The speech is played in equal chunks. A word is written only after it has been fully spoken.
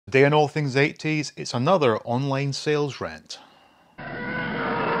Today on All Things 80s, it's another online sales rant.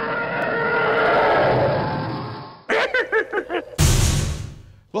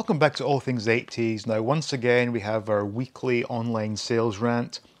 Welcome back to All Things 80s. Now, once again, we have our weekly online sales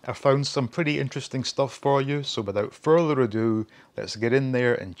rant. I found some pretty interesting stuff for you, so without further ado, let's get in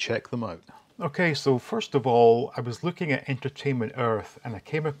there and check them out. Okay, so first of all, I was looking at Entertainment Earth and I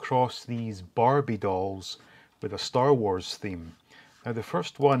came across these Barbie dolls with a Star Wars theme. Now, the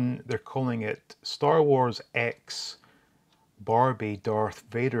first one, they're calling it Star Wars X Barbie Darth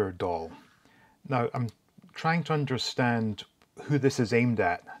Vader doll. Now, I'm trying to understand who this is aimed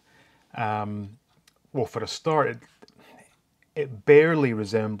at. Well, for a start, it barely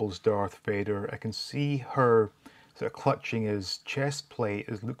resembles Darth Vader. I can see her sort of clutching his chest plate.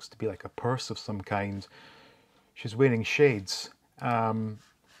 It looks to be like a purse of some kind. She's wearing shades. The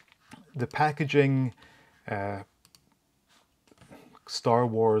packaging, Star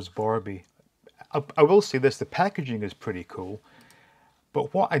Wars Barbie. I will say this, the packaging is pretty cool,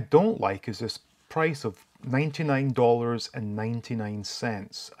 but what I don't like is this price of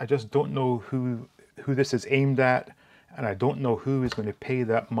 $99.99. I just don't know who this is aimed at, and I don't know who is going to pay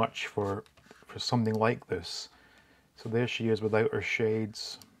that much for something like this. So there she is without her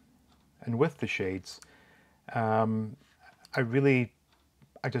shades, and with the shades. I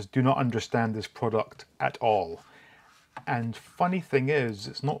just do not understand this product at all. And funny thing is,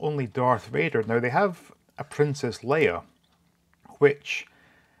 it's not only Darth Vader. Now, they have a Princess Leia, which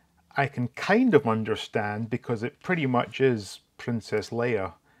I can kind of understand because it pretty much is Princess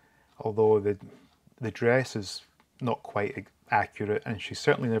Leia, although the dress is not quite accurate, and she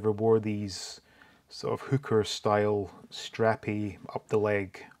certainly never wore these sort of hooker style strappy up the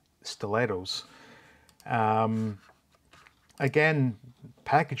leg stilettos. Again,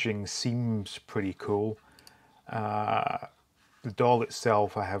 packaging seems pretty cool. The doll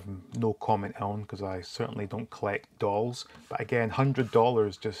itself I have no comment on because I certainly don't collect dolls. But again,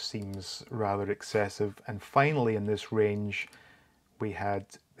 $100 just seems rather excessive. And finally in this range we had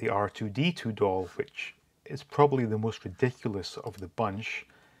the R2-D2 doll, which is probably the most ridiculous of the bunch.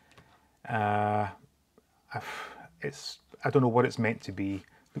 I don't know what it's meant to be.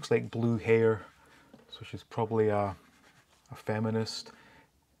 Looks like blue hair, so she's probably a feminist.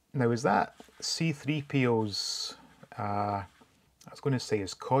 Now, is that C-3PO's, I was going to say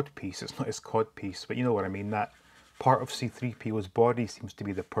his codpiece. It's not his codpiece, but you know what I mean. That part of C-3PO's body seems to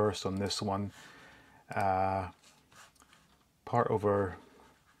be the purse on this one. Part of her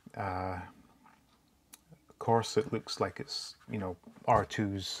corset looks like it's, you know,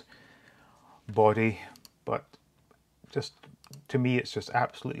 R2's body, but just, to me, it's just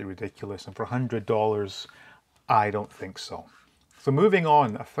absolutely ridiculous. And for $100, I don't think so. So moving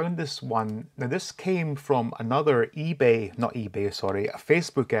on, I found this one. Now this came from another a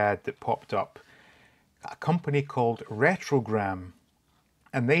Facebook ad that popped up. A company called Retrogram.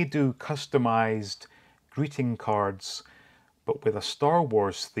 And they do customized greeting cards, but with a Star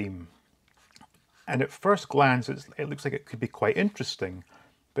Wars theme. And at first glance, it looks like it could be quite interesting.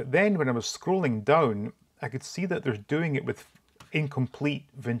 But then when I was scrolling down, I could see that they're doing it with incomplete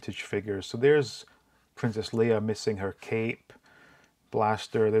vintage figures. So there's Princess Leia missing her cape.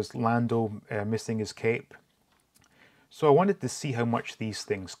 Blaster, there's Lando missing his cape. So I wanted to see how much these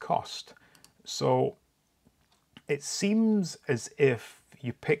things cost. So it seems as if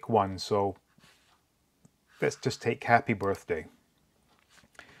you pick one, so let's just take Happy Birthday.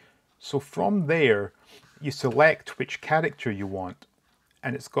 So from there, you select which character you want,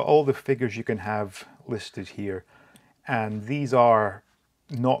 and it's got all the figures you can have listed here. And these are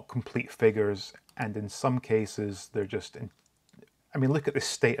not complete figures, and in some cases they're just I mean, look at the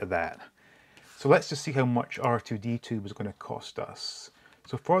state of that. So let's just see how much R2-D2 was going to cost us.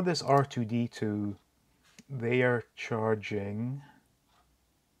 So for this R2-D2, they are charging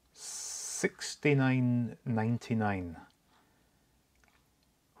 $69.99,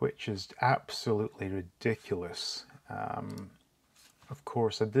 which is absolutely ridiculous. Of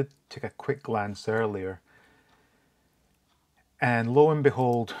course, I did take a quick glance earlier, and lo and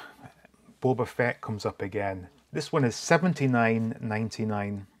behold, Boba Fett comes up again. This one is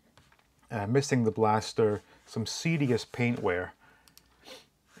 $79.99, missing the blaster, some serious paint wear.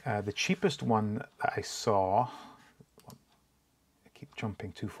 The cheapest one that I saw, I keep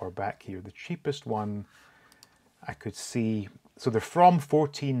jumping too far back here, the cheapest one I could see, so they're from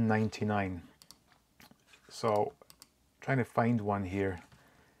 $14.99. So trying to find one here,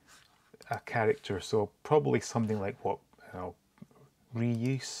 a character, so probably something like what, you know,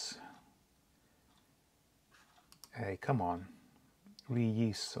 reuse. Hey, come on.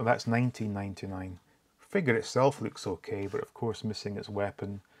 Reuse. So that's $19.99. Figure itself looks okay, but of course missing its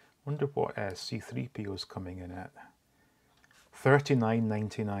weapon. Wonder what C-3PO is coming in at.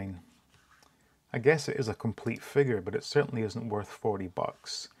 $39.99. I guess it is a complete figure, but it certainly isn't worth 40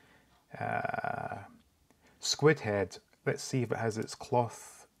 bucks. Squid Head, let's see if it has its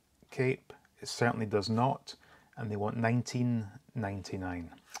cloth cape. It certainly does not, and they want $19.99.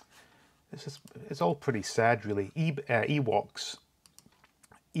 It's all pretty sad, really. Ewoks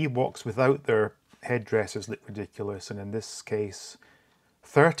without their headdresses look ridiculous, and in this case,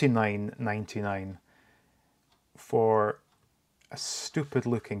 $39.99 for a stupid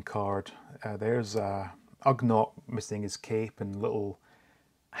looking card. There's Ugnaught missing his cape and little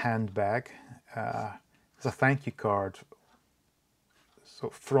handbag. It's a thank you card. So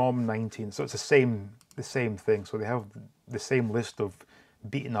from 19, so it's the same thing. So they have the same list of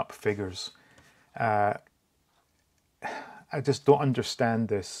beaten up figures. I just don't understand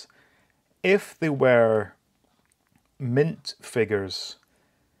this. If they were mint figures,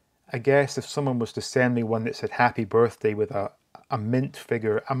 I guess if someone was to send me one that said happy birthday with a mint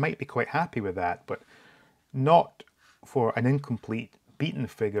figure, I might be quite happy with that, but not for an incomplete beaten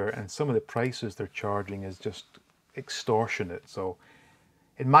figure, and some of the prices they're charging is just extortionate. So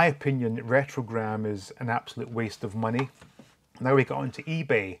in my opinion, Retrogram is an absolute waste of money. Now we got onto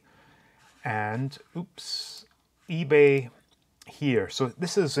eBay, and oops, eBay here. So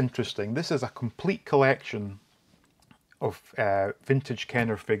this is interesting. This is a complete collection of vintage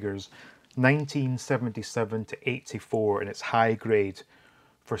Kenner figures, 1977 to 84, and it's high grade,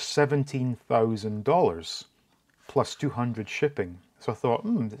 for $17,000 plus 200 shipping. So I thought,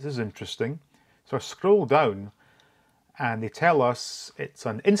 this is interesting. So I scroll down, and they tell us it's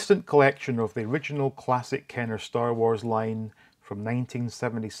an instant collection of the original classic Kenner Star Wars line from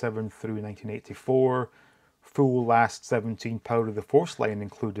 1977 through 1984, full last 17 Power of the Force line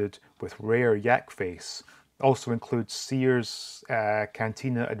included with rare yak face. Also includes Sears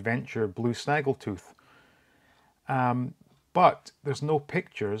Cantina Adventure Blue Snaggletooth. But there's no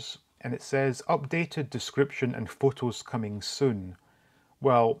pictures, and it says updated description and photos coming soon.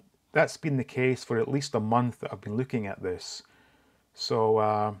 Well, that's been the case for at least a month that I've been looking at this.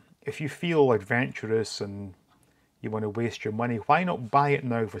 So if you feel adventurous and you want to waste your money, why not buy it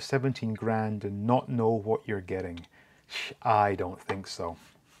now for 17 grand and not know what you're getting? I don't think so.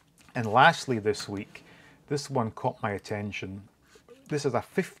 And lastly this week, this one caught my attention. This is a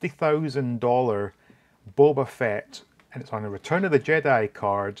 $50,000 Boba Fett, and it's on a Return of the Jedi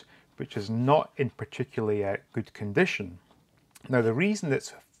card, which is not in particularly good condition. Now the reason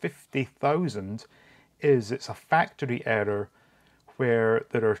it's 50,000 is it's a factory error where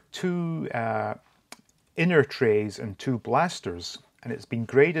there are two inner trays and two blasters, and it's been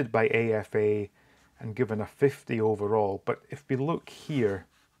graded by AFA and given a 50 overall. But if we look here,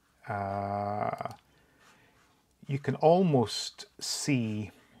 you can almost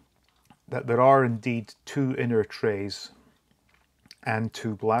see that there are indeed two inner trays and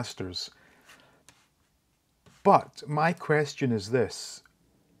two blasters. But my question is this.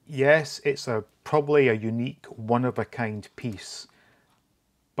 Yes, it's probably a unique, one-of-a-kind piece,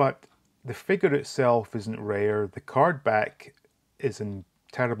 but the figure itself isn't rare. The card back is in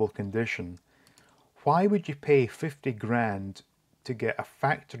terrible condition. Why would you pay 50 grand to get a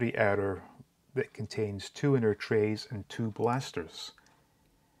factory error that contains two inner trays and two blasters?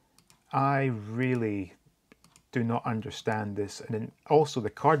 I really do not understand this. And then also the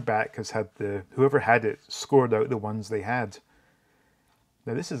card back has had whoever had it scored out the ones they had.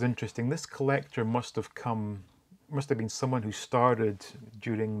 Now this is interesting. This collector must have been someone who started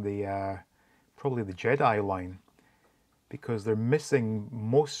during the probably the Jedi line, because they're missing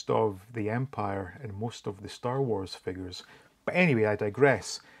most of the Empire and most of the Star Wars figures. But anyway, I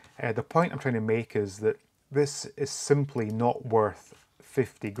digress. The point I'm trying to make is that this is simply not worth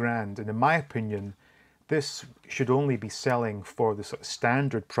 50 grand. And in my opinion, this should only be selling for the sort of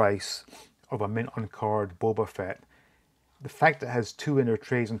standard price of a mint on card Boba Fett. The fact that it has two inner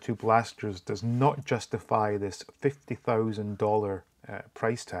trays and two blasters does not justify this $50,000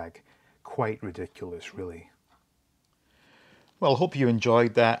 price tag. Quite ridiculous, really. Well, I hope you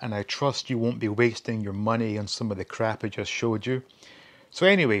enjoyed that, and I trust you won't be wasting your money on some of the crap I just showed you. So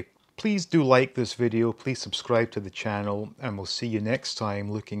anyway, please do like this video, please subscribe to the channel, and we'll see you next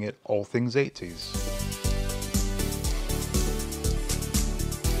time looking at all things 80s.